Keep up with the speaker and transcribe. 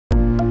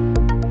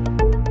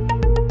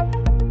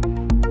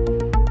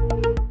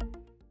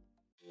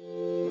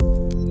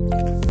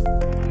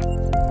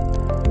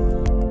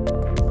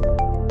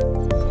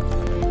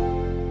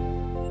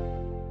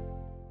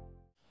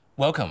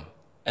Welcome,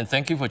 and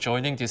thank you for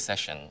joining this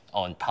session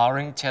on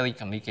Powering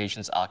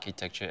Telecommunications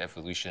Architecture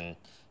Evolution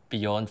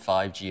Beyond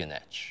 5G and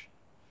Edge.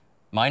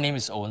 My name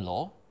is Owen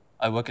Law.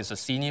 I work as a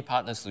Senior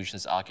Partner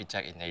Solutions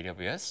Architect in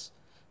AWS,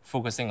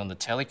 focusing on the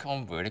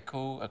telecom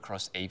vertical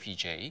across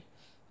APJ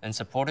and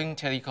supporting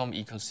telecom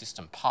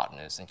ecosystem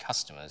partners and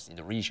customers in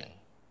the region.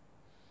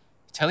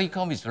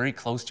 Telecom is very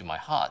close to my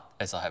heart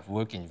as I have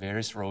worked in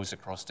various roles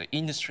across the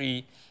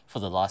industry for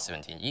the last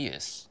 17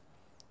 years.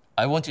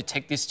 I want to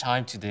take this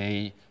time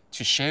today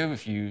to share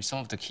with you some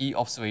of the key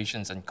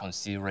observations and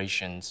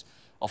considerations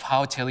of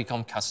how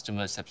telecom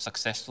customers have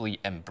successfully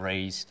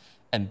embraced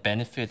and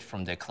benefit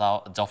from their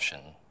cloud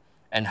adoption,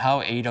 and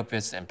how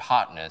AWS and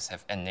partners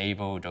have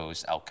enabled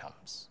those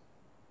outcomes.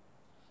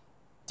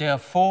 There are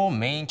four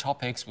main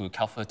topics we'll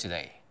cover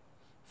today.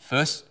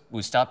 First,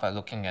 we'll start by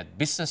looking at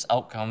business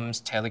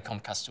outcomes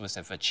telecom customers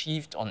have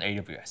achieved on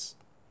AWS.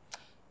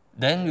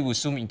 Then we will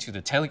zoom into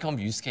the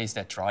telecom use case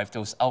that drive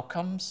those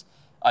outcomes,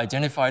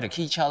 identify the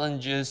key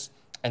challenges,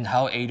 and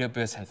how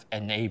AWS has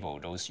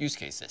enabled those use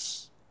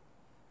cases.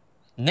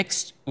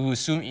 Next, we will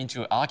zoom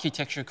into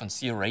architecture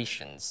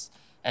considerations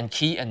and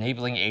key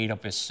enabling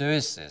AWS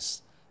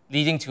services,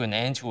 leading to an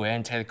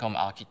end-to-end telecom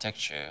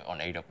architecture on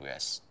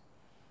AWS.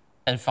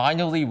 And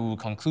finally, we will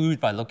conclude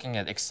by looking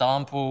at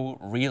example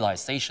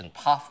realization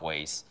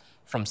pathways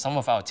from some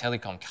of our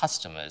telecom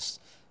customers,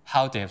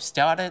 how they have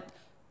started,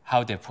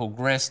 how they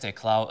progressed their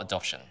cloud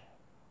adoption.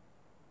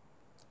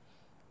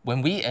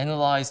 When we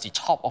analyze the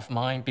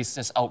top-of-mind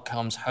business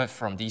outcomes heard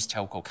from these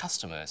telco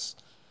customers,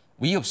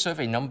 we observe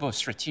a number of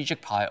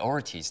strategic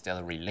priorities that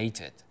are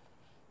related.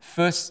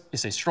 First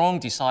is a strong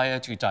desire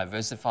to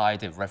diversify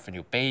their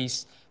revenue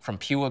base from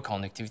pure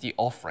connectivity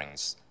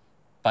offerings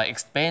by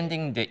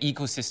expanding their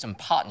ecosystem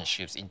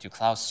partnerships into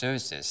cloud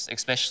services,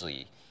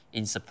 especially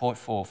in support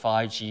for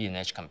 5G and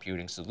edge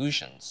computing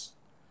solutions.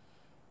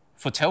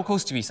 For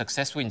telcos to be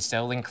successful in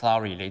selling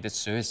cloud-related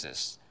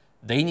services,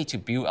 they need to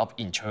build up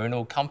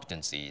internal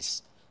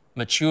competencies,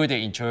 mature their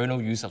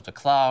internal use of the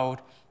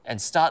cloud,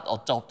 and start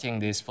adopting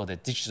this for their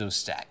digital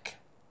stack.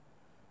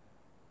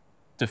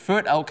 The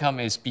third outcome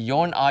is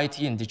beyond IT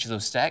and digital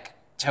stack,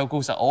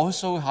 telcos are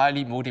also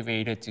highly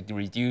motivated to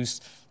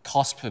reduce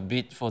cost per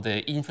bit for their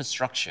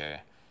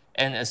infrastructure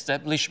and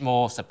establish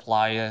more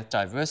supplier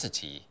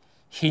diversity.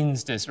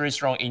 Hence, there's very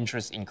strong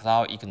interest in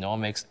cloud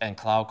economics and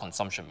cloud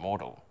consumption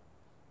model.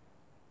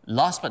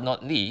 Last but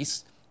not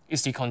least,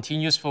 is the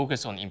continuous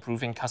focus on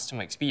improving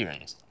customer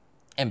experience,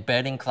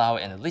 embedding cloud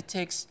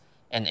analytics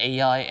and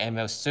AI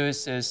ML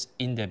services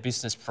in their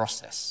business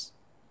process.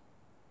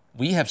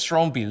 We have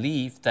strong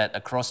belief that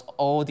across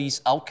all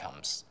these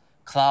outcomes,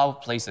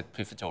 cloud plays a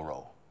pivotal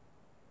role.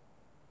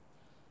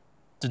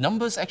 The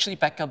numbers actually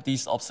back up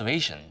these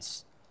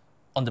observations.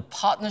 On the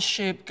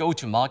partnership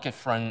go-to-market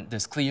front,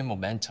 there's clear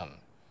momentum,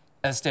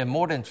 as there are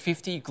more than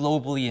 50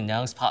 globally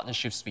announced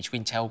partnerships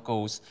between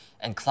telcos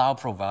and cloud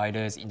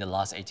providers in the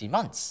last 18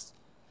 months.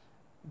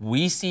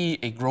 We see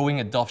a growing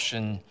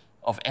adoption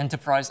of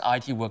enterprise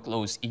IT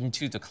workloads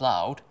into the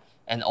cloud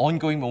and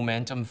ongoing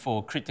momentum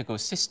for critical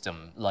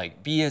systems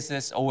like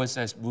BSS,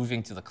 OSS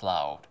moving to the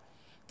cloud.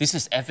 This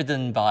is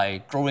evident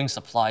by growing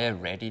supplier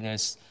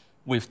readiness,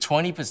 with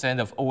 20%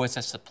 of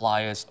OSS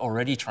suppliers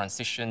already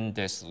transitioned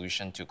their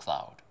solution to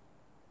cloud.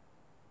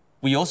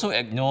 We also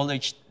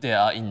acknowledge there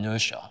are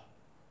inertia,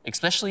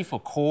 especially for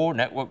core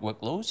network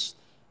workloads,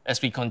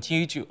 as we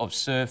continue to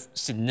observe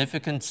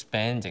significant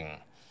spending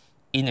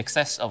in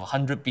excess of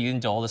 $100 billion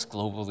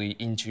globally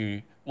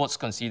into what's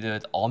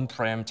considered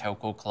on-prem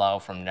telco cloud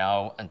from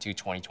now until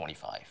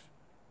 2025.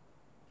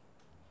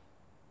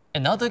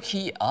 Another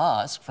key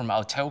ask from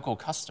our telco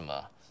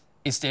customer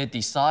is their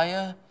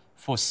desire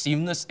for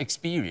seamless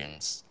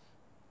experience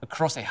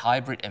across a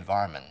hybrid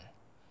environment.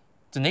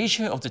 The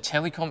nature of the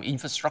telecom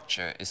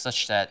infrastructure is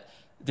such that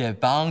there are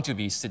bound to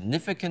be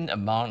significant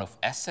amount of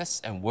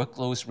assets and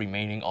workloads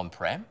remaining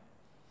on-prem.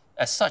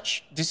 As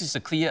such, this is a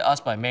clear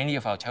ask by many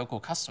of our telco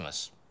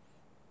customers.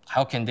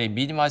 How can they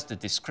minimize the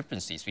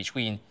discrepancies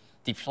between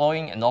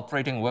deploying and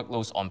operating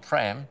workloads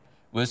on-prem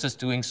versus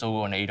doing so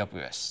on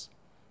AWS?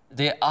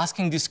 They're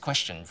asking this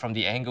question from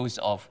the angles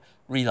of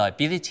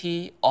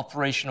reliability,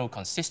 operational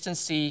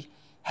consistency,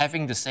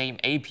 having the same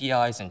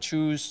APIs and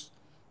tools,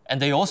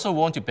 and they also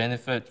want to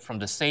benefit from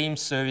the same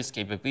service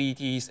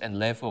capabilities and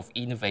level of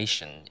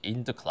innovation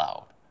in the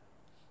cloud.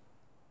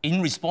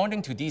 In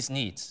responding to these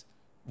needs,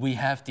 we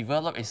have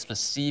developed a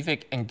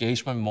specific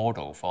engagement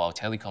model for our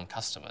telecom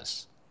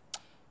customers.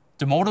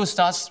 The model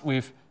starts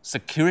with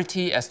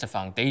security as the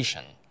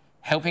foundation,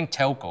 helping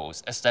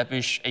telcos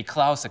establish a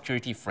cloud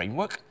security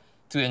framework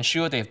to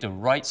ensure they have the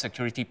right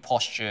security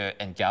posture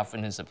and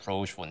governance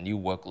approach for new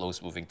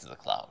workloads moving to the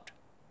cloud.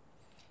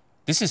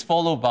 This is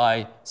followed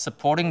by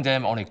supporting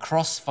them on a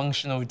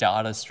cross-functional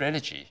data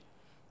strategy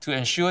to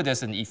ensure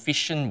there's an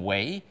efficient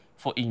way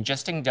for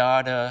ingesting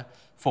data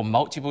for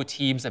multiple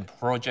teams and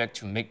projects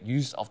to make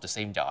use of the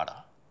same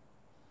data.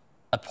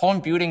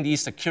 Upon building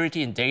these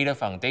security and data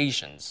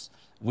foundations,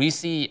 we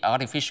see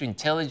artificial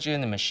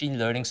intelligence and machine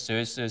learning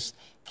services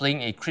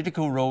playing a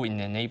critical role in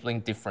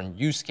enabling different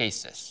use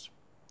cases.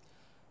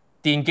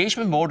 The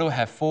engagement model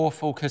has 4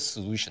 focused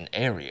solution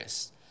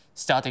areas.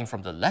 Starting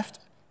from the left,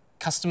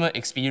 customer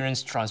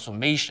experience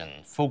transformation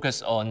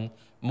focused on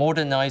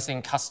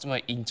modernizing customer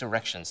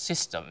interaction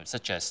systems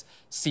such as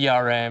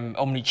CRM,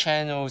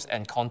 omnichannels,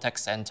 and contact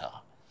center.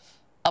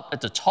 Up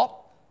at the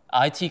top,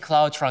 IT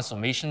cloud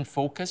transformation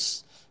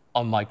focus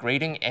on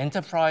migrating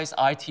enterprise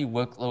IT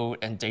workload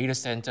and data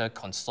center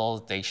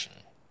consolidation.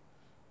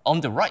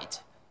 On the right,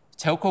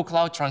 telco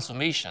cloud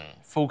transformation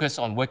focus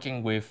on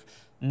working with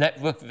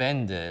network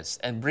vendors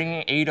and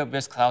bringing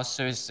AWS cloud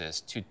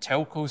services to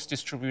telco's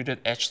distributed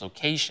edge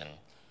location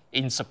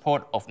in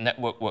support of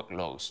network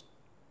workloads.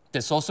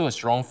 There's also a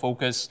strong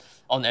focus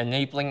on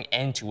enabling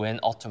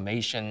end-to-end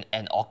automation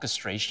and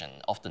orchestration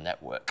of the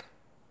network.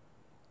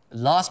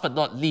 Last but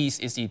not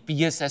least is the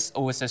BSS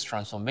OSS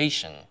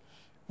transformation,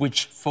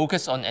 which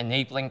focus on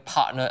enabling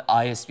partner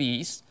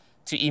ISVs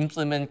to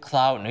implement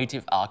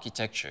cloud-native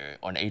architecture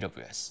on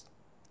AWS.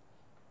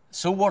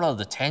 So what are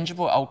the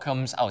tangible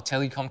outcomes our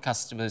telecom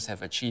customers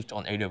have achieved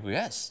on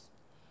AWS?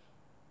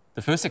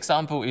 The first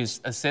example is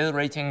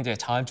accelerating their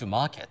time to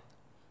market.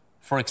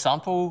 For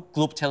example,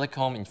 Globe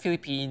Telecom in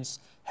Philippines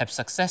have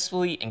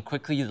successfully and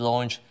quickly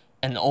launched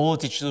an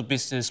all-digital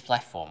business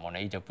platform on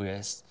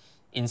AWS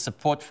in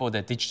support for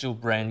their digital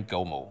brand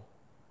GOMO.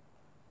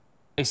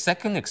 A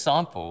second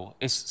example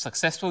is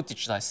successful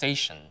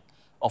digitalization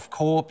of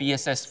core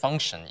BSS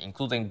function,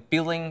 including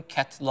billing,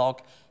 catalog,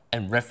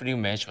 and revenue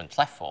management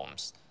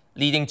platforms,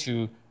 leading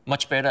to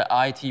much better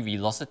IT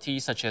velocity,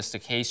 such as the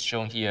case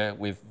shown here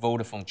with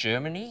Vodafone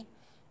Germany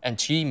and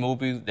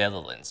T-Mobile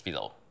Netherlands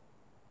below.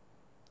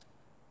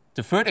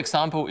 The third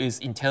example is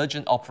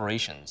intelligent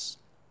operations.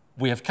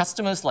 We have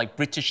customers like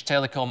British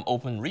Telecom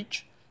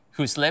Openreach,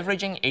 who is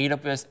leveraging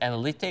AWS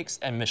analytics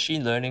and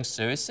machine learning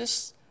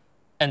services,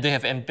 and they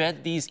have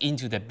embedded these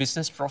into their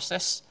business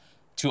process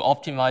to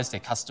optimize their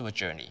customer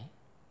journey.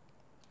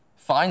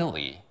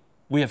 Finally,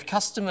 we have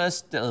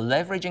customers that are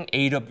leveraging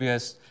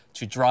AWS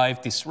to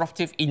drive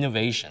disruptive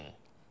innovation,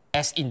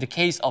 as in the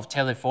case of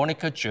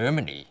Telefonica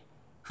Germany,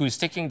 who is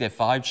taking their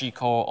 5G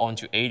core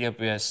onto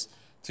AWS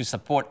to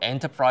support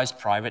enterprise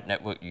private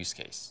network use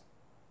case.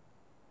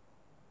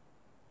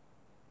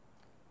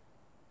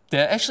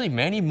 There are actually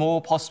many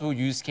more possible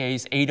use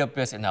cases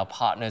AWS and our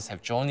partners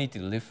have jointly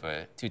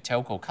delivered to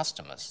telco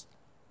customers.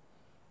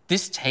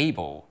 This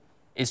table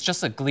is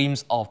just a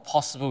glimpse of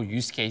possible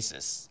use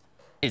cases.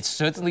 It's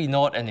certainly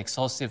not an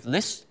exhaustive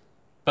list,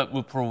 but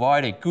will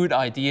provide a good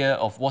idea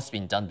of what's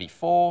been done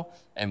before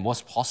and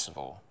what's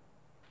possible.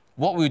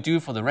 What we'll do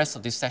for the rest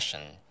of this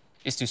session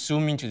is to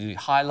zoom into the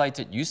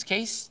highlighted use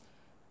case,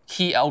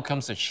 key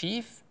outcomes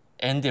achieved,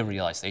 and their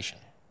realization.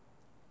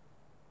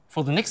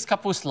 For the next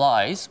couple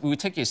slides, we will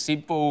take a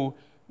simple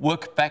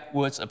work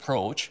backwards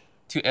approach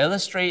to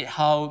illustrate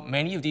how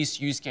many of these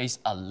use cases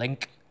are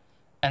linked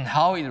and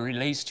how it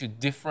relates to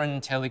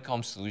different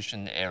telecom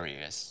solution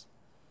areas.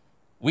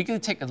 We're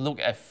going to take a look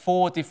at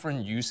 4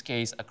 different use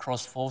cases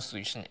across 4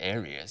 solution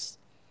areas.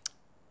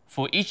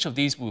 For each of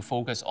these, we'll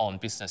focus on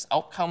business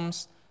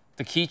outcomes,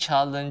 the key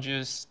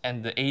challenges,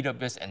 and the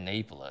AWS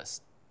enablers.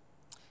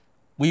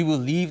 We will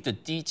leave the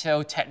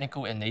detailed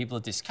technical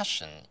enabler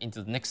discussion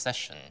into the next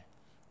session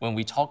when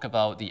we talk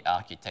about the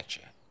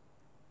architecture.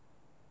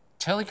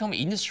 Telecom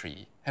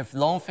industry have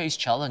long faced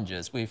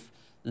challenges with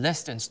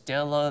less than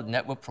stellar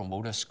Network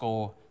Promoter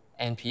Score,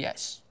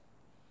 NPS.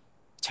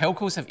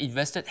 Telcos have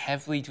invested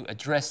heavily to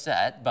address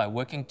that by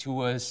working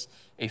towards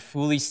a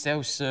fully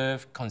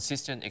self-serve,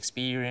 consistent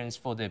experience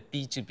for their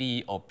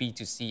B2B or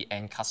B2C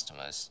end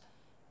customers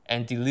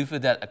and deliver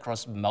that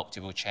across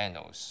multiple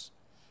channels.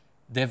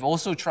 They've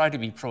also tried to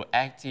be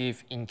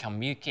proactive in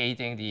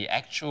communicating the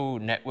actual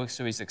network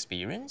service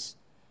experience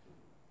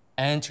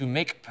and to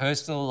make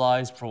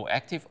personalized,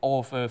 proactive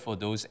offer for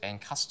those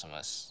end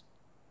customers.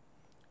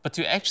 But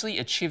to actually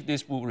achieve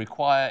this will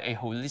require a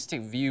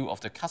holistic view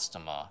of the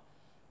customer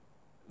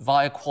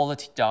via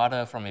quality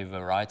data from a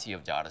variety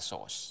of data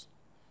sources.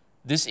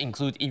 This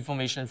includes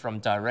information from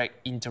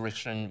direct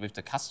interaction with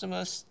the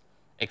customers,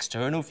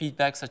 external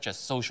feedback such as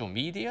social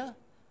media,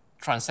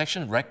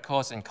 transaction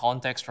records and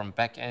context from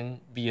backend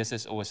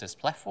BSS OSS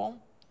platform,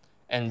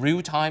 and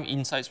real-time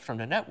insights from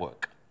the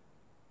network.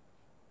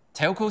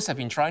 Telcos have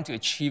been trying to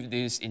achieve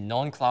this in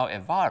non-cloud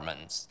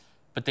environments,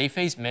 but they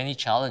face many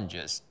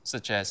challenges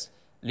such as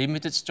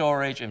limited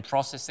storage and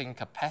processing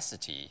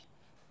capacity,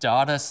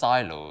 data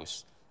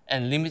silos,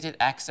 and limited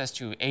access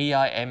to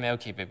AI ML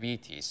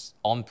capabilities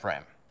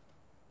on-prem.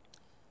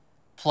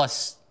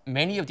 Plus,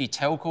 many of the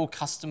telco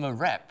customer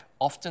rep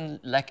often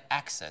lack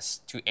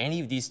access to any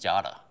of these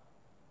data.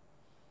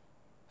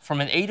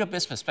 From an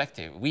AWS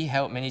perspective, we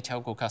help many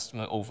telco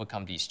customers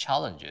overcome these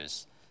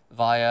challenges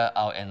via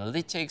our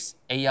analytics,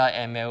 AI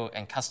ML,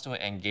 and customer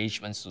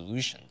engagement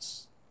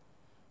solutions.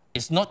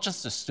 It's not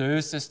just the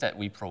services that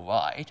we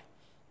provide.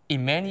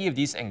 In many of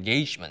these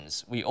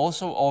engagements, we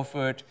also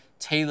offered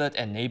tailored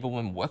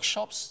enablement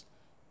workshops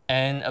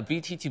and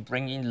ability to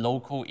bring in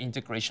local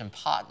integration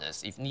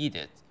partners if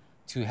needed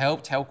to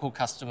help telco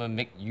customers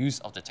make use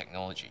of the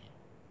technology?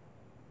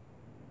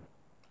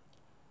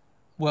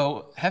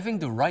 Well, having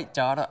the right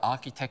data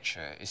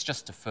architecture is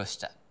just the first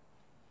step.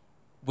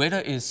 Whether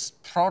it's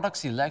product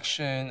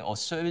selection or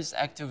service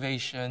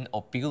activation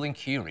or billing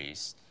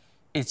queries,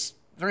 it's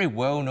very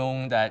well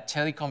known that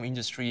telecom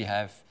industry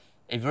have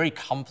a very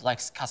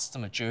complex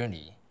customer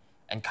journey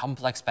and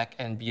complex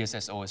back-end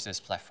BSS OSS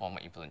platform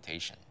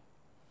implementation.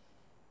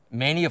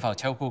 Many of our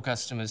telco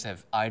customers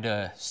have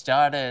either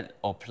started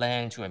or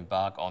plan to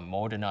embark on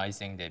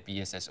modernizing their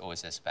BSS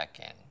OSS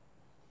backend.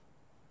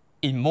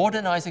 In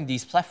modernizing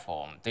these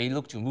platforms, they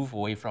look to move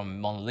away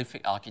from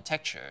monolithic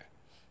architecture,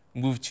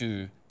 move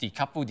to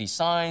decoupled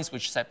designs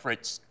which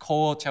separates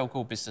core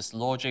telco business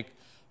logic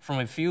from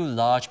a few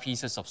large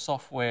pieces of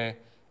software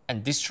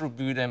and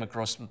distribute them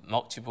across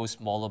multiple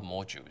smaller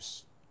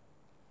modules.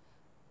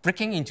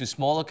 Breaking into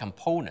smaller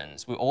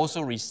components will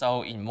also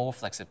result in more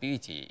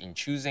flexibility in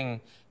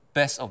choosing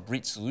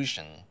best-of-breed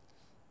solution,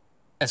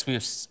 as we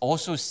have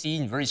also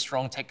seen very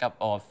strong take-up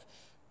of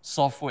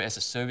software as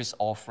a service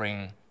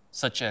offering,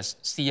 such as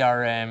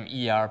CRM,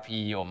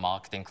 ERP, or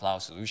marketing cloud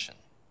solution.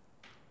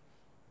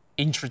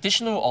 In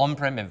traditional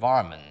on-prem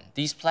environment,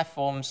 these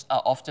platforms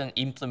are often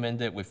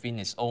implemented within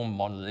its own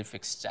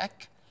monolithic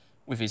stack,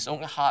 with its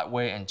own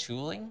hardware and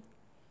tooling,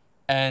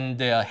 and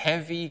there are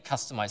heavy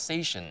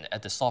customization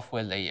at the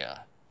software layer.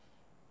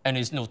 And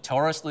it's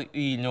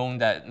notoriously known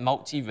that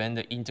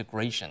multi-vendor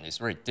integration is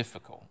very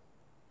difficult.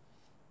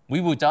 We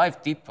will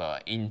dive deeper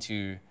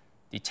into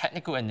the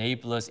technical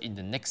enablers in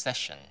the next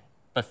session,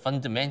 but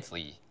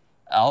fundamentally,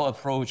 our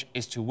approach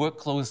is to work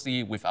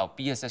closely with our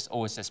BSS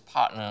OSS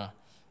partner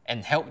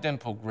and help them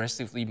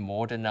progressively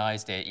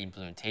modernize their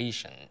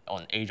implementation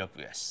on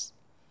AWS.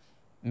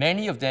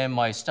 Many of them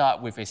might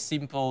start with a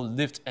simple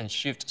lift and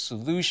shift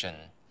solution,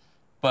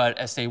 but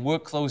as they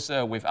work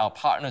closer with our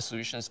partner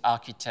solutions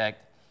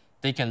architect,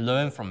 they can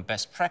learn from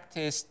best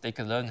practice, they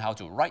can learn how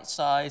to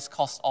right-size,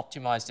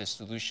 cost-optimize their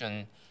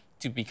solution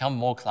to become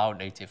more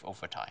cloud-native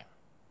over time.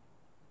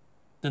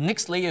 The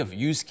next layer of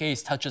use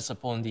case touches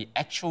upon the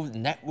actual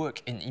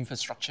network and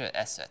infrastructure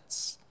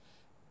assets.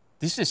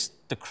 This is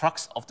the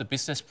crux of the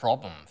business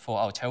problem for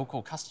our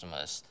telco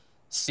customers,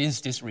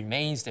 since this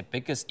remains the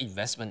biggest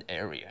investment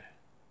area.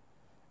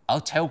 Our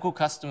telco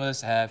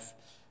customers have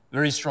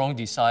very strong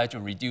desire to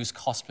reduce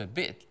cost per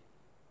bit,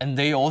 and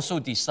they also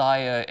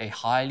desire a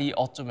highly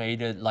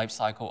automated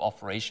lifecycle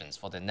operations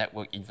for the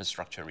network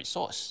infrastructure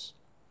resource.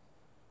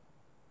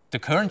 The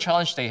current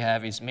challenge they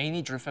have is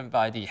mainly driven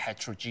by the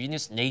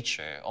heterogeneous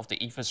nature of the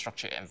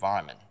infrastructure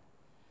environment.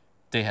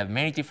 They have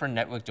many different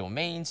network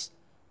domains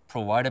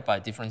provided by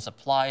different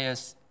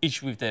suppliers,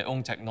 each with their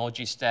own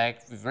technology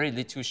stack, with very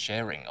little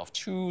sharing of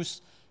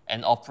tools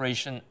and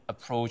operation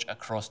approach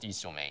across these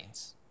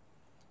domains.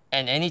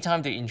 And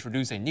anytime they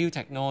introduce a new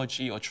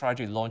technology or try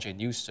to launch a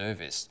new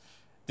service,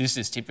 this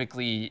is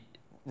typically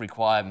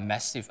require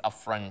massive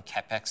upfront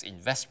CapEx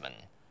investment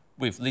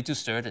with little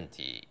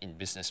certainty in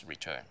business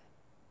return.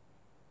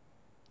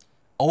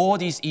 All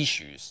these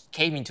issues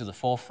came into the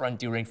forefront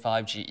during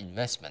 5G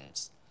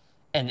investments,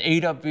 and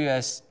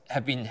AWS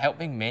have been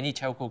helping many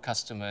telco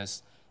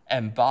customers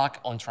embark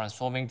on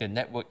transforming the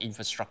network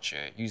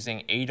infrastructure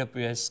using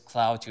AWS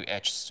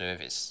Cloud-to-Edge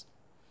service.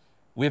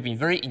 We have been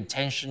very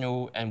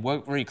intentional and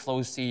worked very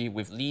closely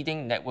with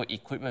leading network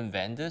equipment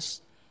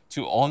vendors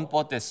to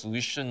onboard their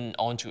solution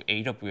onto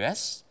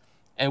AWS,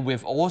 and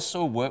we've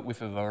also worked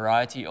with a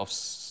variety of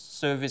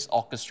service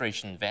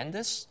orchestration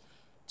vendors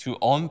to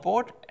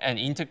onboard and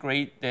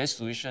integrate their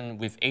solution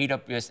with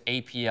AWS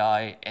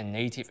API and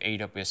native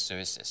AWS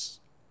services.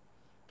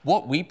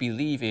 What we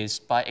believe is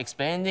by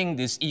expanding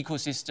this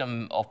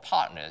ecosystem of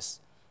partners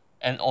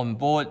and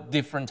onboard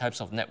different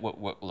types of network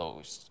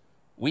workloads,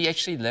 we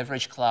actually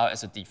leverage cloud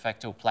as a de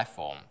facto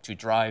platform to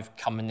drive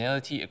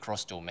commonality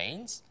across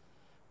domains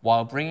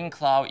while bringing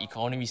cloud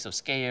economies of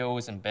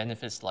scales and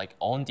benefits like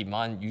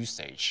on-demand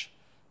usage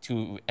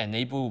to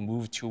enable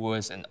move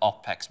towards an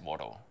OpEx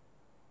model.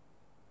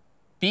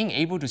 Being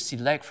able to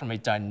select from a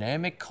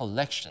dynamic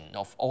collection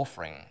of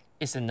offering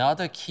is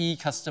another key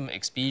customer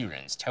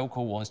experience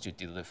telco wants to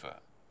deliver.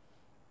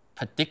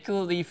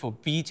 Particularly for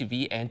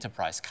B2B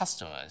enterprise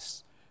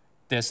customers,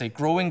 there's a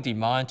growing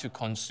demand to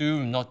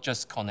consume not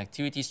just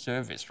connectivity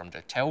service from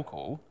the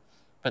telco,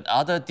 but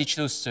other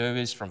digital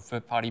service from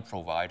third-party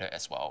provider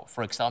as well.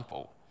 For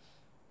example,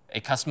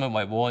 a customer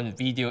might want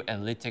video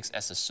analytics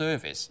as a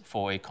service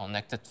for a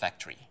connected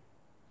factory.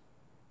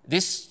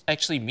 This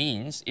actually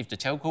means if the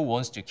telco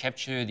wants to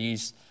capture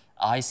these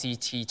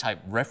ICT type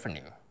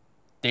revenue,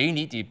 they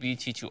need the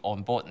ability to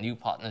onboard new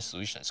partner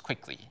solutions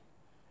quickly.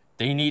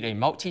 They need a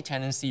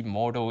multi-tenancy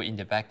model in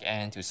the back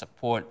end to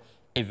support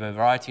a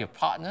variety of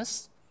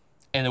partners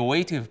and a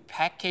way to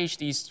package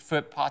these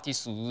third-party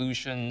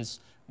solutions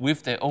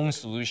with their own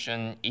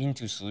solution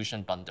into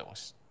solution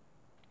bundles.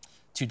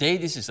 Today,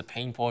 this is a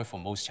pain point for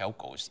most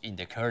telcos in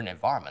their current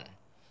environment,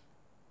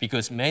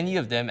 because many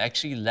of them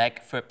actually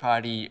lack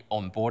third-party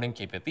onboarding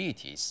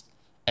capabilities,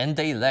 and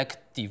they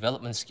lack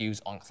development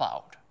skills on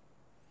cloud.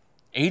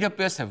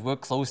 AWS have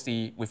worked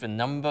closely with a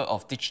number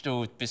of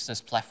digital business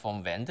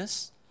platform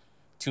vendors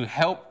to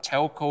help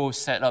telco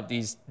set up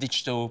these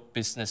digital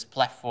business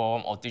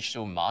platform or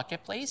digital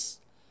marketplace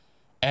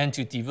and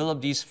to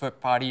develop these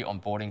third-party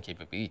onboarding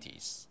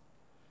capabilities.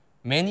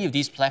 Many of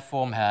these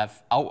platforms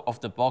have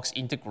out-of-the-box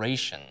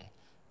integration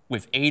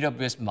with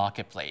AWS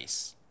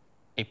Marketplace,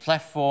 a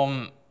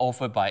platform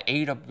offered by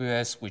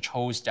AWS which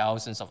hosts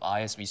thousands of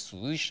ISV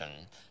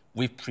solutions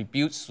with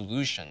pre-built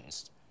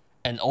solutions,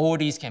 and all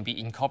these can be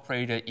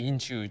incorporated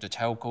into the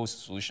telco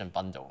solution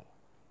bundle.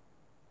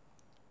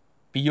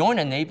 Beyond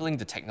enabling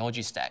the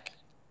technology stack,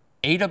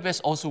 AWS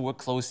also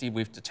works closely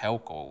with the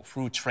telco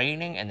through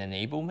training and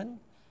enablement,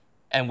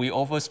 and we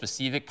offer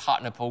specific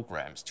partner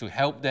programs to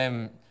help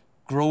them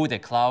grow their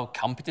cloud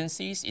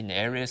competencies in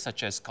areas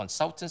such as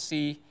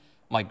consultancy,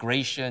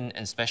 migration,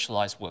 and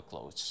specialized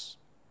workloads.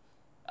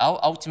 Our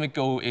ultimate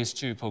goal is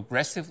to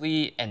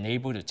progressively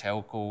enable the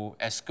telco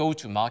as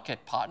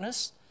go-to-market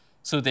partners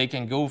so they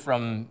can go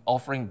from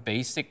offering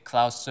basic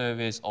cloud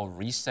service or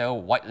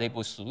resell white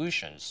label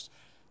solutions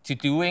to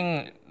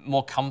doing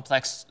more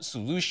complex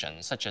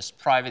solutions such as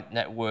private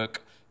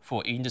network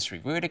for industry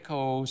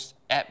verticals,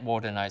 app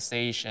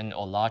modernization,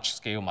 or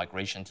large-scale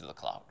migration to the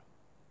cloud.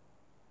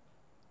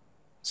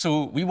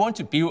 So we want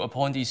to build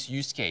upon this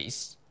use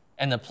case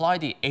and apply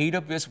the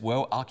AWS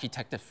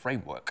well-architected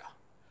framework.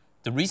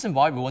 The reason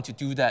why we want to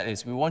do that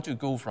is we want to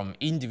go from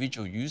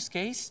individual use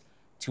case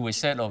to a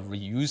set of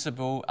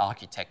reusable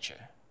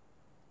architecture.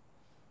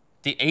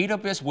 The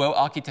AWS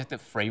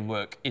well-architected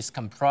framework is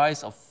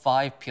comprised of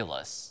 5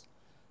 pillars: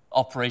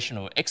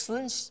 operational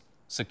excellence,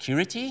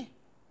 security,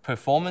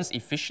 performance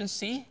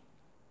efficiency,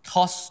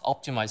 cost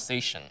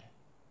optimization.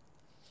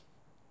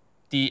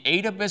 The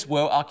AWS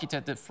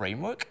well-architected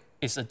framework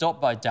is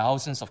adopted by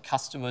thousands of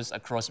customers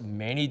across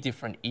many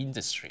different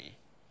industries,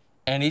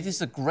 and it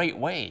is a great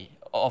way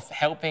of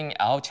helping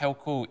our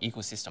telco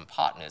ecosystem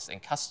partners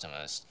and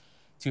customers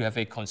to have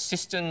a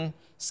consistent,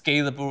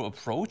 scalable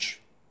approach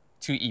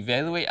to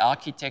evaluate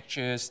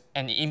architectures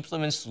and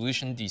implement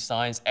solution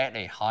designs at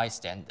a high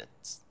standard.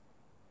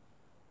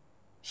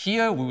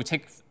 Here, we will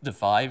take the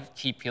 5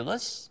 key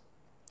pillars,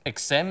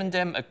 examine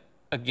them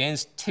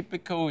against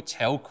typical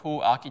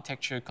telco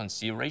architecture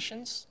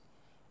considerations,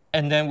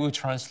 and then we'll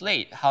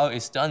translate how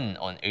it's done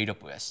on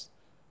AWS.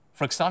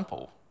 For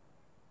example,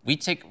 we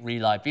take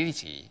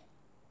reliability,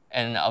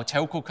 and our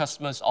telco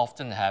customers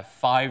often have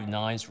 5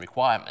 nines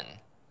requirement.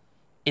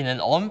 In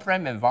an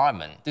on-prem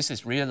environment, this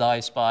is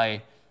realized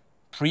by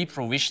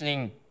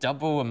pre-provisioning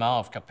double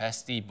amount of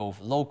capacity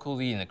both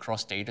locally and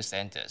across data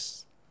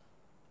centers.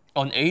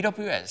 On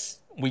AWS,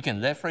 we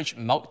can leverage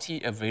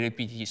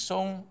multi-availability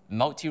zone,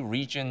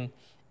 multi-region,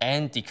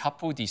 and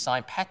decoupled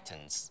design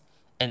patterns,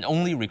 and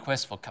only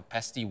request for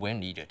capacity when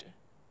needed.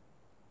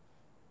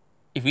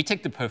 If we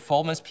take the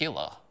performance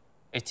pillar,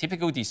 a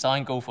typical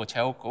design goal for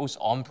telco's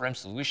on-prem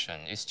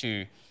solution is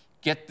to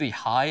get the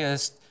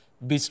highest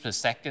bits per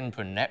second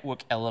per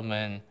network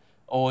element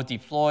or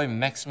deploy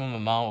maximum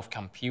amount of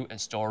compute and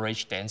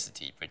storage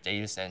density per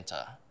data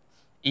center,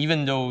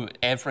 even though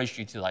average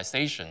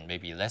utilization may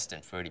be less than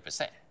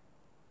 30%.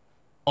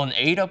 On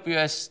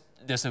AWS,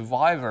 there's a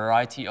wide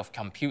variety of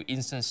compute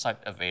instance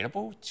type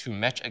available to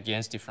match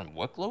against different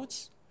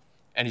workloads,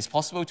 and it's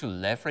possible to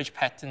leverage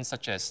patterns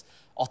such as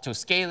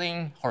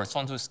auto-scaling,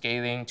 horizontal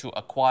scaling to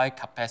acquire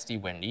capacity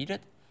when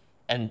needed,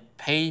 and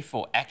pay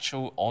for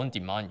actual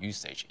on-demand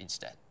usage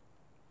instead.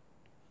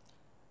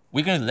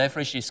 We're going to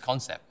leverage this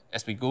concept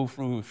as we go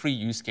through 3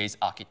 use case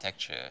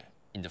architecture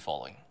in the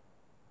following.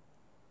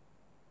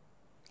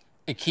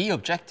 A key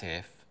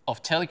objective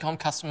of Telecom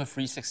Customer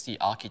 360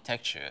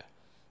 architecture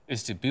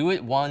is to build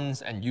it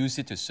once and use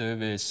it to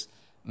service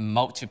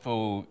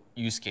multiple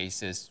use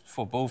cases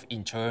for both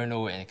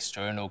internal and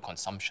external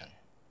consumption.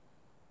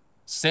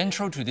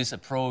 Central to this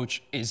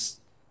approach is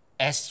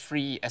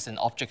S3 as an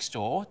object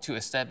store to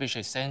establish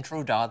a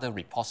central data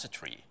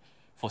repository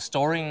for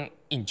storing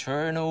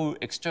internal,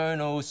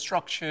 external,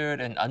 structured,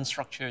 and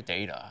unstructured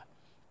data.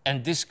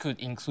 And this could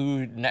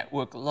include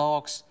network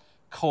logs,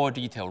 core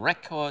detail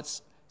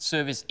records,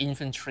 service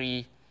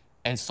inventory,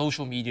 and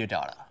social media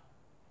data.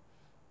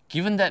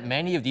 Given that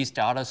many of these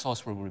data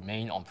sources will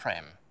remain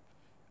on-prem,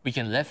 we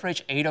can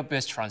leverage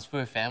AWS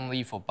Transfer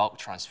Family for bulk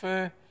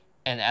transfer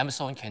and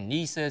Amazon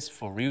Kinesis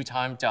for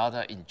real-time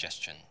data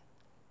ingestion.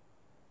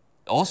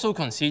 Also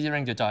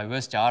considering the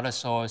diverse data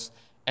source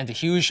and the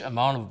huge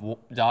amount of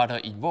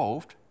data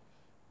involved,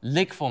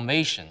 lake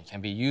formation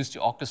can be used to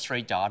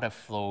orchestrate data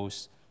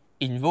flows,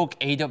 invoke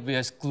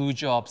AWS glue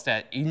jobs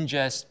that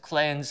ingest,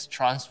 cleanse,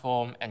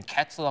 transform, and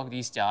catalog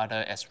these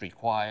data as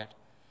required,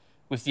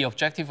 with the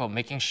objective of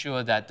making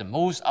sure that the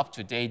most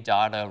up-to-date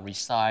data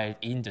reside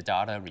in the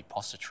data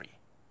repository.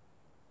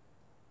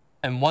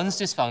 And once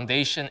this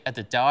foundation at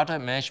the data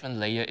management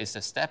layer is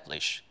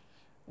established,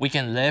 we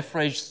can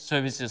leverage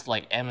services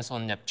like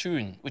Amazon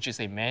Neptune, which is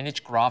a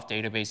managed graph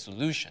database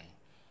solution,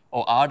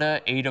 or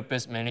other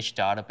AWS managed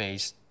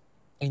database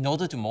in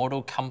order to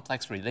model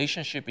complex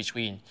relationship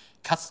between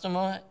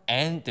customer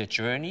and the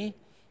journey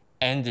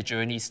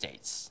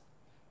states.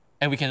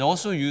 And we can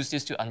also use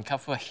this to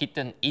uncover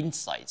hidden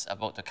insights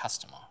about the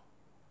customer.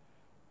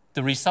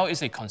 The result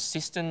is a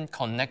consistent,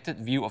 connected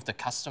view of the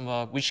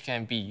customer, which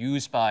can be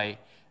used by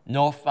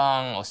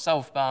northbound or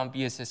southbound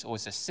BSS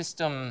OSS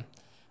system,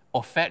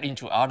 or fed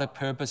into other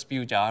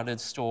purpose-built data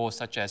stores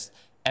such as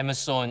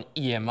Amazon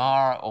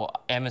EMR or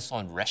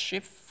Amazon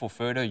Redshift for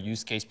further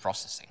use case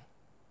processing.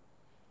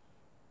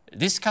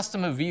 This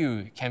customer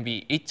view can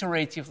be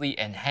iteratively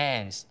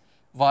enhanced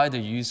via the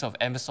use of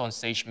Amazon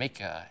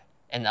SageMaker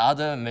and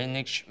other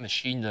managed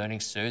machine learning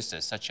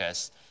services such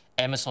as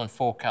Amazon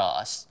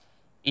Forecast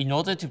in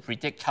order to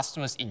predict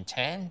customers'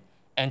 intent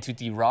and to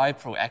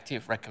derive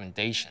proactive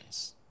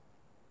recommendations.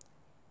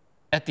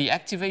 At the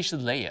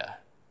activation layer,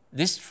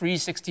 this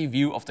 360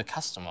 view of the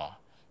customer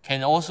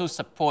can also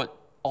support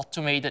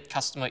automated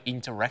customer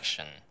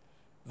interaction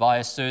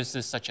via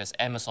services such as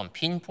Amazon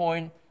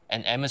Pinpoint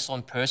and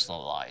Amazon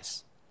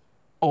Personalize,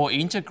 or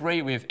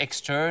integrate with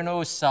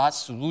external SaaS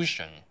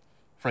solutions,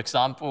 for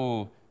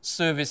example,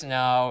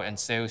 ServiceNow and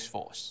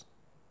Salesforce.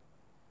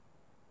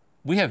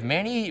 We have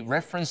many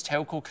reference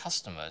telco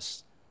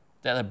customers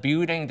that are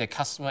building their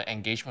customer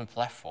engagement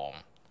platform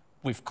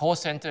with call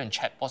center and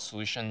chatbot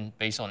solution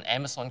based on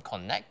Amazon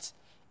Connect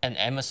and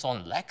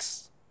Amazon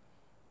Lex.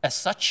 As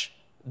such,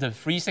 the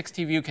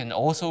 360 view can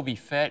also be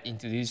fed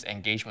into these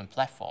engagement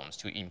platforms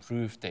to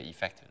improve their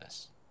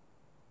effectiveness.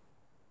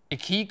 A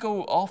key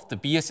goal of the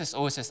BSS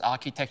OSS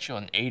architecture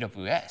on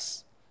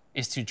AWS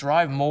is to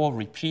drive more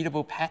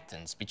repeatable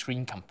patterns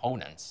between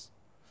components.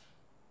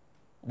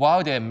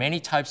 While there are many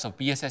types of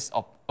BSS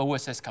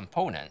OSS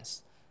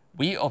components,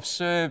 we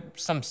observe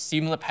some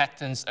similar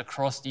patterns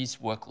across these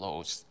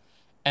workloads,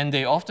 and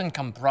they often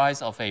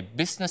comprise of a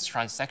business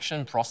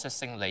transaction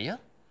processing layer,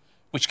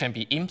 which can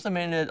be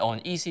implemented on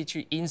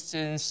EC2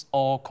 instance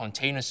or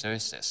container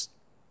services.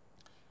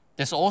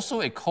 There's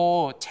also a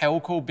core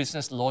telco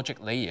business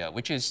logic layer,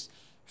 which is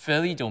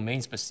fairly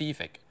domain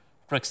specific.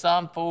 For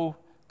example,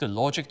 the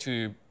logic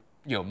to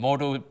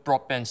model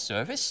broadband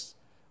service,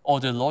 or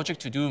the logic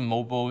to do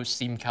mobile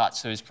SIM card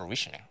service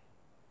provisioning.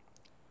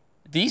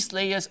 These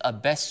layers are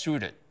best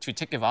suited to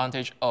take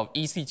advantage of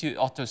EC2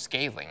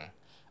 auto-scaling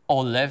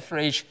or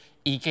leverage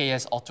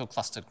EKS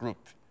auto-cluster group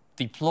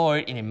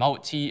deployed in a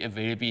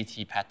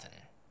multi-availability pattern.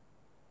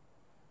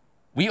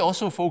 We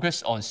also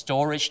focus on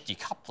storage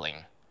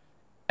decoupling,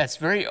 as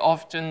very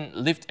often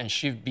lift and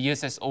shift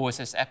BSS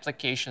OSS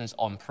applications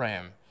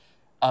on-prem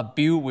are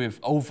built with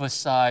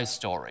oversized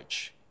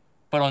storage.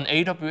 But on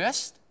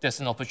AWS, there's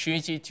an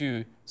opportunity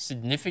to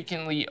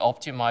significantly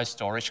optimize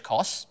storage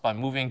costs by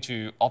moving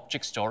to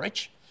object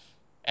storage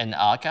and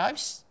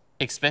archives,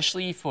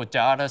 especially for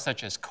data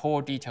such as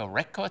core detail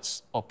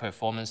records or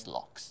performance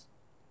logs.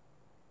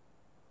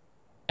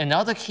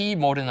 Another key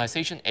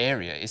modernization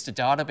area is the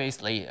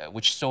database layer,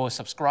 which stores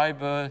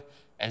subscriber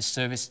and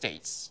service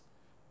states.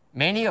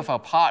 Many of our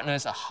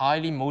partners are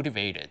highly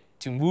motivated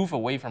to move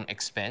away from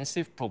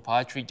expensive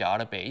proprietary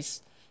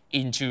database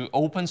into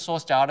open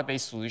source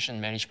database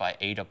solutions managed by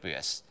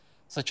AWS,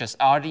 such as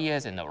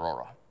RDS and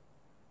Aurora.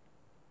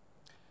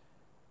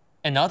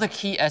 Another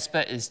key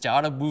aspect is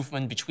data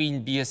movement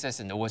between BSS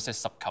and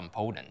OSS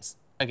subcomponents.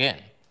 Again,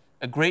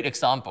 a great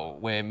example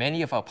where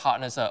many of our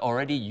partners are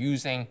already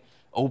using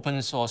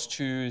open source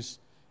tools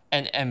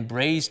and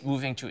embrace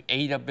moving to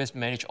AWS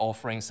managed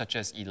offerings such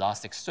as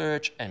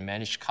Elasticsearch and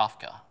managed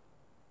Kafka.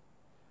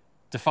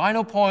 The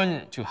final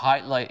point to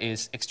highlight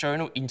is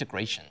external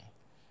integration.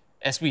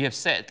 As we have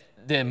said,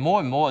 there are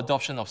more and more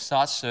adoption of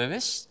SaaS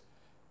service,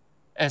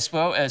 as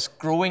well as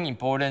growing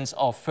importance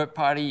of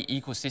third-party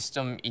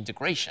ecosystem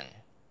integration.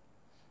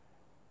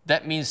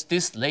 That means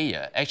this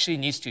layer actually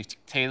needs to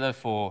tailor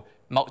for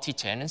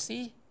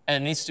multi-tenancy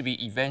and needs to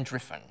be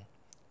event-driven.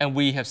 And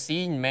we have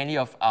seen many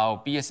of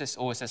our BSS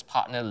OSS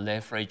partners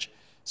leverage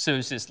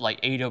services like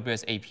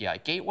AWS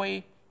API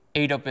Gateway,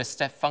 AWS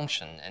Step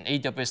Function, and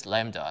AWS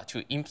Lambda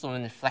to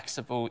implement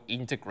flexible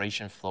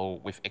integration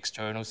flow with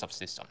external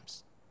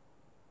subsystems.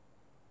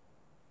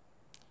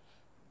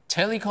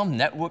 Telecom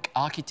network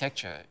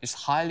architecture is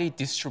highly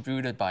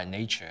distributed by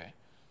nature,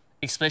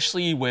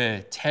 especially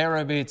where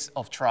terabits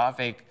of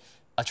traffic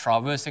are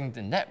traversing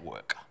the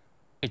network.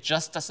 It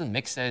just doesn't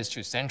make sense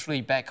to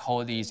centrally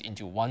backhaul these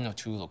into one or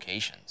two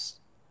locations.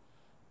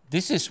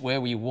 This is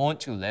where we want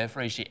to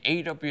leverage the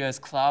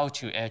AWS Cloud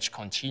to Edge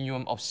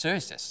continuum of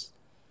services.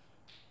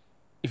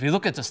 If you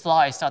look at the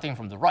slide starting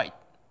from the right,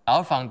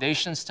 our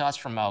foundation starts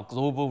from our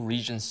global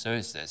region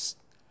services.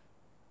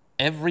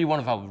 Every one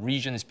of our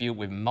regions is built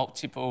with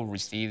multiple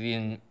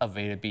resilient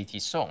availability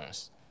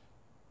zones.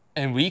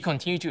 And we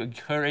continue to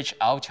encourage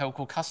our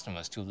telco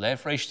customers to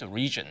leverage the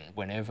region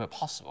whenever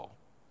possible.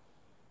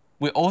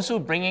 We're also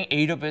bringing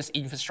AWS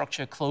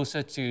infrastructure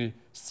closer to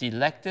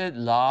selected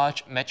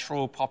large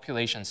metro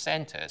population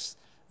centers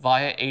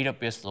via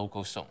AWS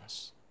local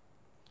zones.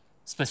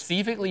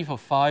 Specifically for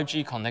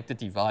 5G connected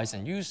devices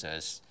and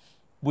users,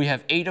 we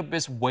have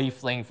AWS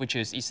Wavelength, which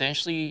is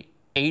essentially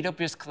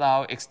AWS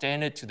Cloud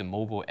extended to the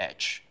mobile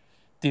edge,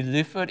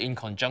 delivered in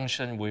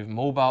conjunction with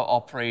mobile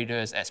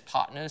operators as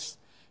partners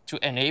to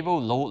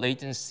enable low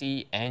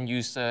latency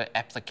end-user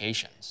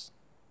applications.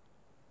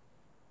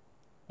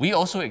 We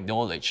also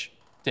acknowledge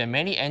that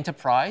many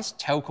enterprise,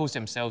 telcos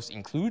themselves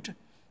include,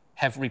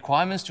 have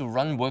requirements to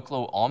run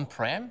workload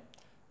on-prem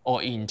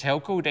or in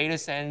telco data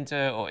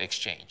center or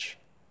exchange.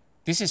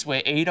 This is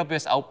where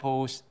AWS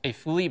Outpost, a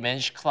fully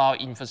managed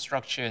cloud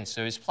infrastructure and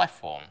service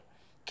platform,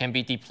 can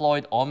be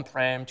deployed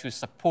on-prem to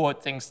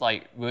support things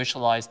like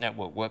virtualized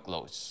network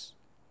workloads.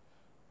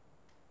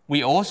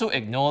 We also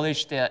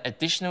acknowledge there are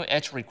additional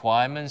edge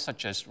requirements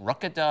such as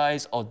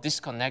ruggedized or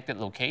disconnected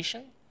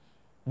location,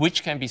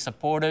 which can be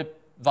supported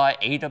by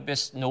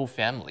AWS Node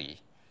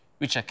family,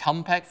 which are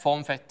compact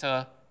form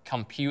factor,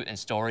 compute and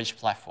storage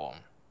platform.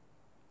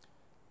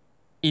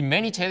 In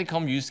many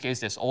telecom use cases,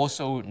 there's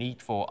also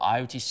need for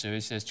IoT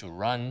services to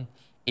run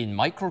in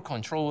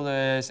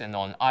microcontrollers and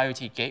on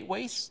IoT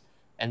gateways,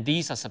 and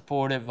these are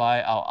supported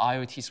by our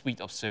IoT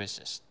suite of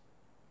services.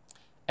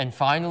 And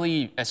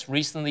finally, as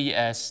recently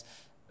as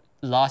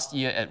last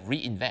year at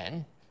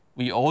re:Invent,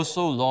 we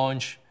also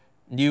launched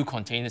new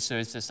container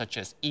services such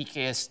as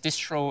EKS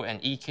Distro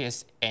and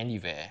EKS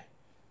Anywhere,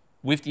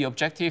 with the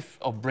objective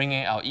of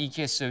bringing our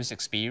EKS service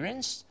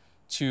experience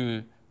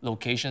to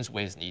locations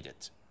where it's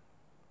needed.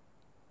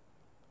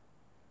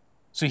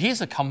 So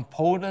here's a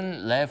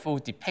component level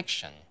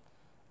depiction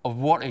of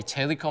what a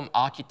telecom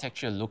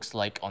architecture looks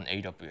like on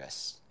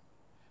AWS.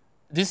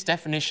 This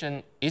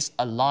definition is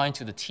aligned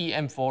to the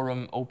TM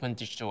Forum Open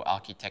Digital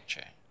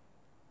Architecture.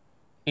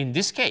 In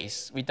this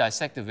case, we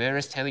dissect the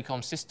various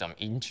telecom system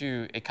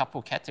into a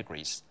couple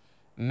categories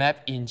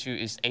mapped into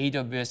its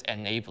AWS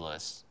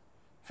enablers.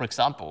 For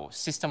example,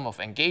 system of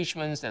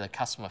engagements that are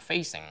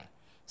customer-facing,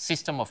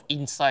 system of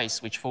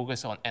insights which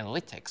focus on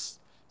analytics,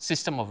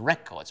 system of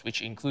records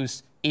which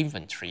includes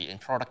inventory and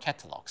product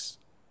catalogs.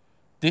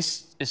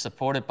 This is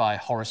supported by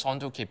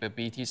horizontal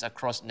capabilities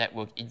across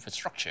network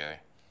infrastructure,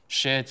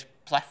 shared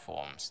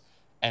platforms,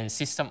 and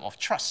system of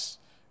trust,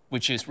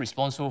 which is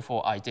responsible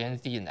for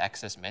identity and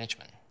access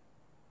management.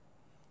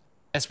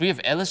 As we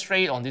have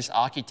illustrated on this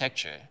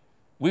architecture,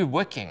 we're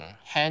working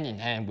hand in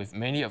hand with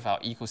many of our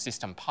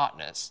ecosystem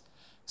partners,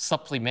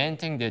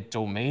 supplementing their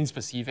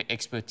domain-specific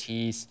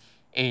expertise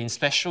in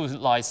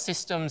specialized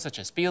systems such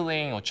as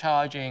billing or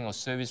charging or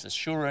service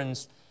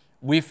assurance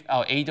with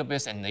our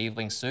AWS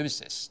enabling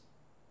services.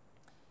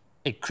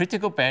 A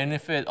critical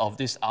benefit of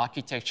this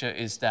architecture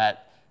is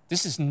that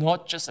this is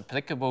not just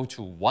applicable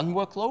to one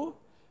workload,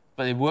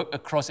 but it works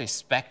across a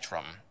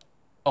spectrum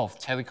of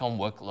telecom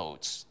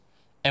workloads.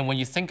 And when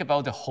you think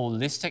about the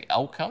holistic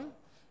outcome,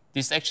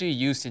 this actually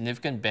yields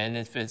significant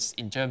benefits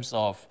in terms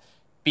of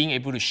being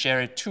able to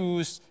share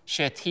tools,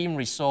 share team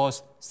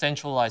resource,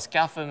 centralize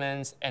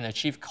governance, and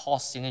achieve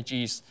cost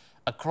synergies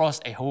across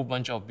a whole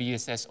bunch of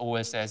BSS,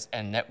 OSS,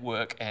 and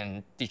network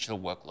and digital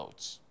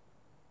workloads.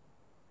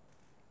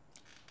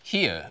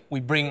 Here, we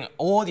bring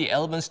all the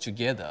elements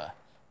together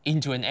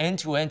into an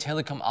end-to-end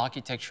telecom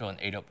architecture on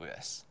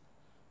AWS.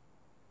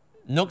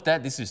 Note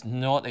that this is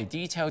not a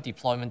detailed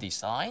deployment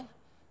design,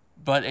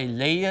 but a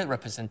layered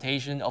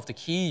representation of the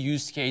key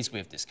use case we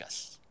have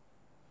discussed.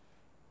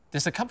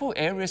 There's a couple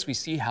areas we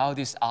see how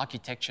this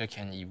architecture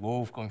can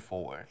evolve going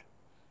forward.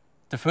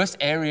 The first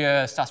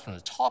area starts from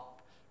the top,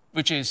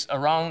 which is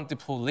around the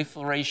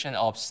proliferation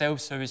of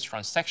self-service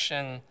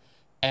transaction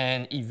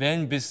and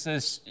event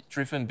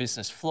business-driven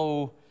business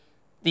flow,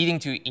 leading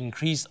to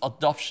increased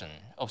adoption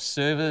of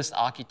service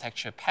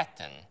architecture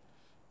pattern,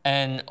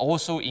 and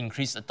also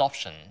increased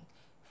adoption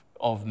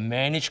of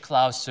managed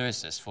cloud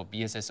services for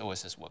BSS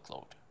OSS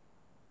workload.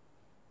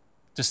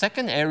 The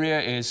second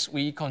area is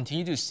we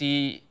continue to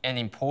see an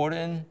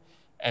important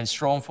and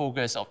strong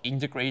focus of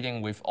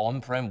integrating with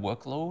on-prem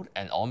workload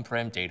and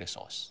on-prem data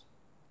source.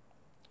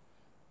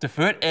 The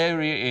third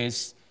area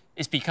is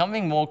it's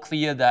becoming more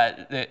clear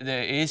that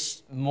there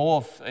is more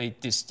of a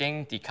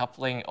distinct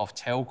decoupling of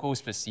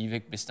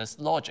telco-specific business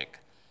logic,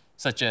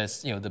 such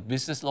as the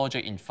business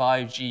logic in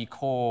 5G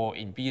core,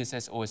 in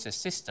BSS OSS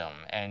system,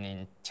 and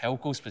in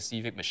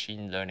telco-specific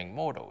machine learning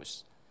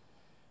models.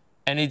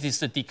 And it is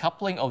the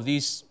decoupling of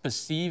these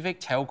specific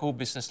telco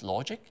business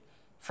logic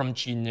from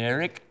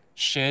generic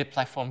shared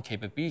platform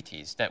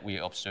capabilities that we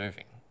are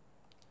observing.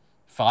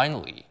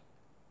 Finally,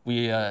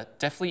 we are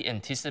definitely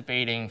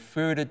anticipating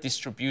further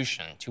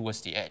distribution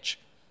towards the edge,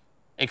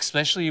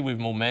 especially with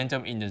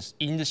momentum in this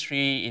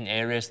industry in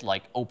areas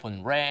like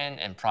Open RAN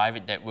and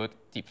private network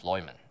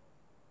deployment.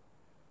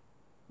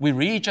 We're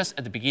really just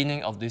at the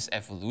beginning of this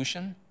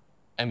evolution,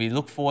 and we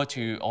look forward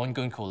to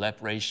ongoing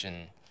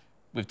collaboration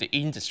with the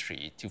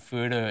industry to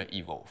further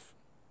evolve.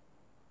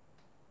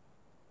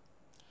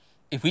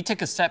 If we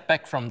take a step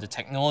back from the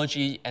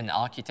technology and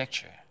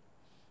architecture,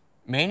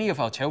 many of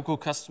our telco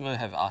customers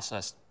have asked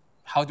us,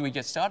 how do we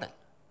get started?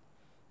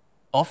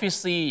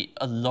 Obviously,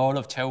 a lot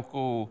of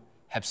telco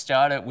have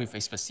started with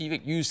a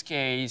specific use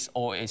case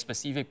or a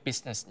specific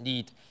business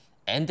need,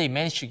 and they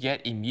manage to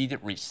get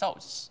immediate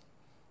results.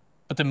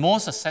 But the more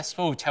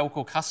successful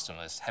telco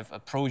customers have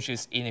approached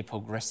this in a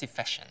progressive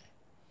fashion.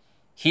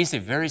 Here's a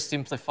very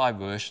simplified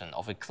version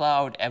of a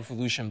cloud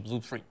evolution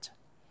blueprint.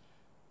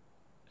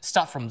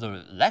 start from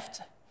the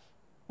left,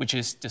 which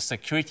is the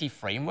security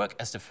framework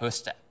as the first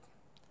step.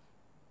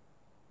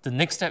 The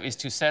next step is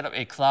to set up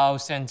a cloud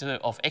center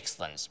of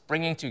excellence,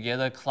 bringing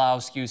together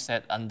cloud skill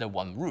set under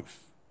one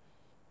roof.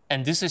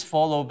 And this is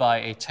followed by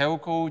a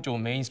telco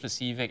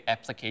domain-specific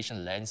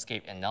application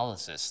landscape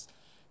analysis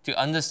to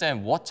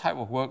understand what type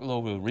of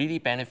workload will really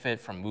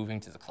benefit from moving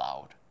to the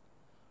cloud.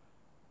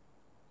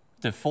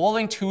 The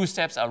following two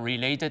steps are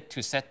related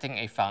to setting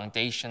a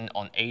foundation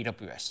on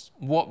AWS,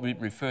 what we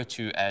refer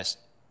to as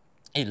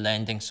a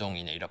landing zone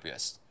in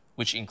AWS,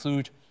 which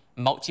include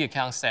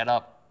multi-account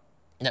setup,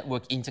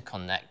 network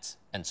interconnect,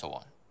 and so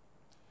on.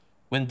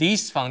 When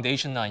these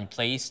foundations are in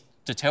place,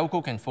 the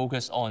telco can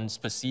focus on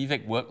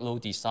specific workload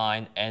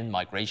design and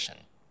migration,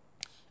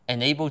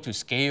 and able to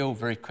scale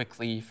very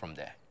quickly from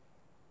there.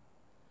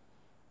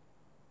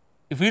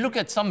 If we look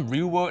at some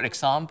real-world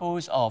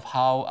examples of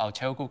how our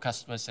telco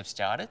customers have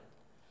started,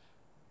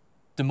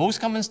 the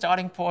most common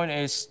starting point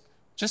is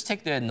just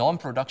take their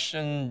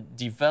non-production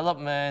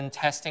development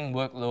testing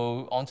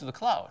workload onto the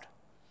cloud.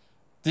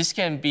 This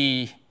can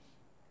be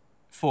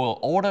for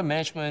order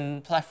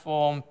management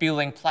platform,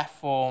 billing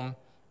platform,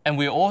 and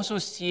we're also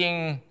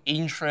seeing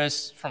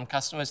interest from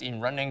customers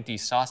in running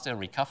disaster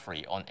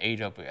recovery on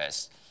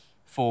AWS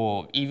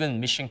for even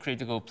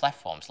mission-critical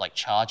platforms like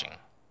charging.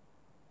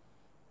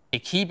 A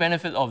key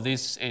benefit of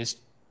this is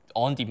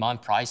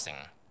on-demand pricing.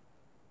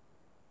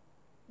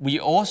 We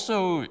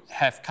also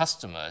have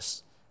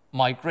customers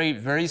migrate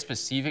very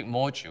specific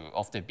module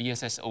of the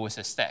BSS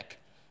OSS stack.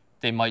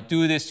 They might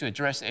do this to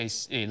address a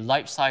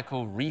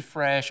lifecycle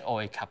refresh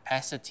or a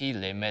capacity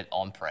limit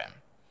on-prem.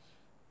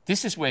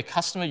 This is where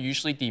customers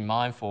usually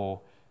demand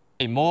for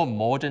a more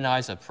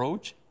modernized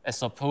approach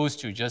as opposed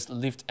to just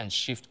lift and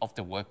shift of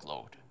the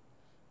workload.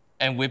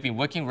 And we've been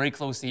working very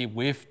closely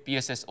with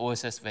BSS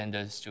OSS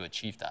vendors to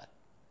achieve that.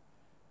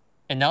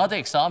 Another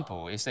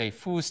example is a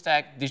full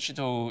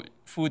digital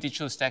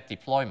stack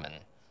deployment,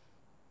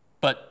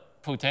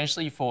 but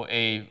potentially for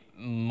a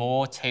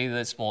more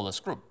tailored, smaller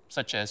group,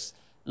 such as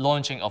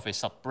launching of a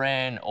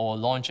sub-brand or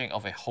launching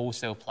of a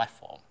wholesale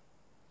platform.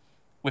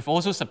 We've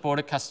also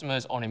supported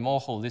customers on a more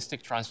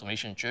holistic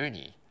transformation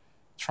journey,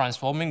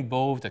 transforming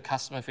both the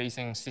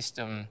customer-facing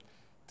system,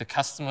 the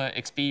customer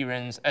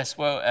experience, as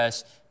well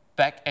as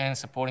back-end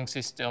supporting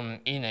system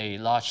in a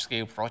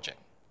large-scale project.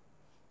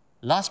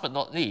 Last but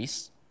not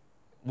least,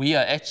 we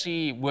are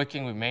actually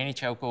working with many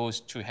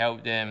telcos to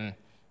help them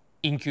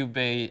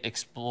incubate,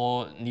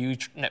 explore new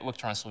network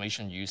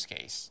transformation use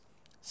case.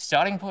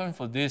 Starting point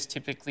for this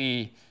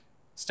typically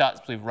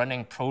starts with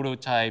running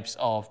prototypes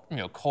of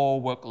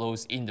core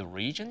workloads in the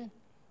region,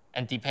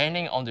 and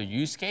depending on the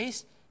use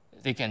case,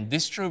 they can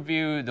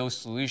distribute those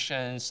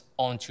solutions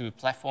onto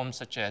platforms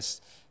such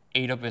as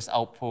AWS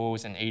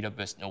Outposts and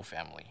AWS Node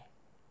Family.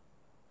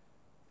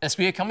 As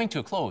we are coming to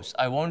a close,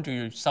 I want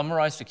to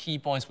summarize the key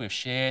points we've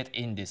shared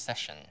in this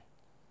session.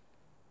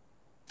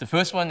 The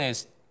first one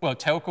is,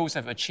 telcos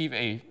have achieved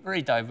a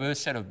very diverse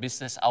set of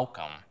business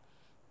outcomes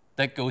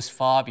that goes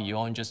far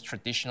beyond just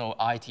traditional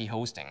IT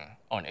hosting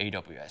on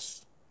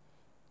AWS.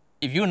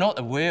 If you're not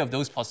aware of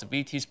those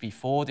possibilities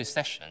before this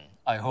session,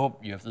 I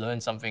hope you have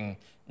learned something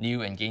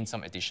new and gained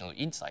some additional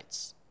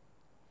insights.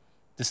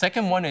 The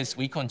second one is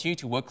we continue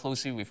to work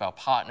closely with our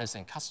partners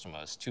and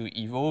customers to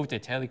evolve the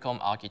telecom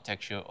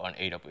architecture on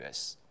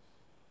AWS.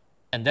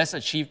 And that's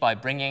achieved by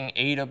bringing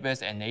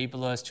AWS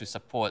enablers to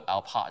support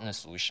our partner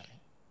solution.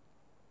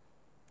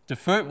 The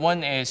third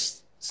one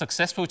is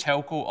successful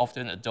telco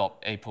often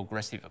adopt a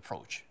progressive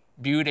approach,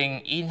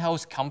 building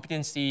in-house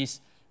competencies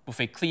with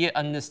a clear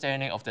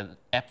understanding of the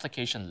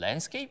application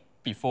landscape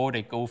before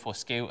they go for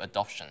scale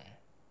adoption.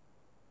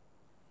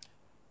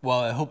 Well,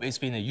 I hope it's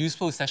been a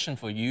useful session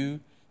for you,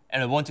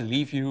 and I want to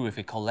leave you with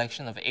a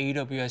collection of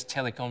AWS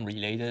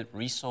telecom-related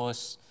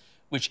resources,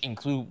 which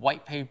include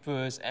white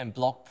papers and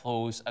blog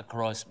posts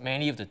across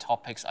many of the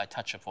topics I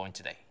touched upon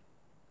today.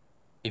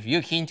 If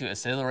you're keen to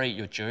accelerate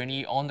your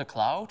journey on the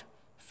cloud,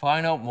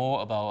 find out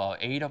more about our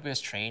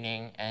AWS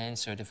training and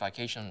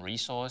certification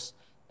resource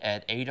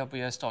at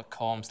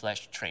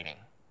aws.com/training.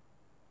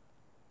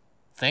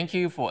 Thank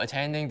you for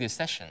attending this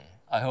session.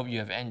 I hope you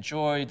have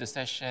enjoyed the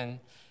session,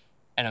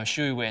 and I'm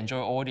sure you will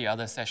enjoy all the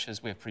other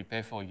sessions we have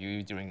prepared for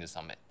you during the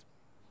summit.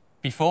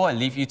 Before I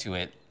leave you to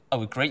it, I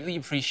would greatly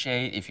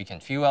appreciate if you can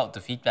fill out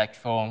the feedback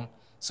form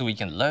so we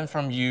can learn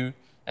from you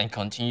and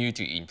continue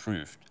to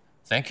improve.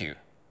 Thank you.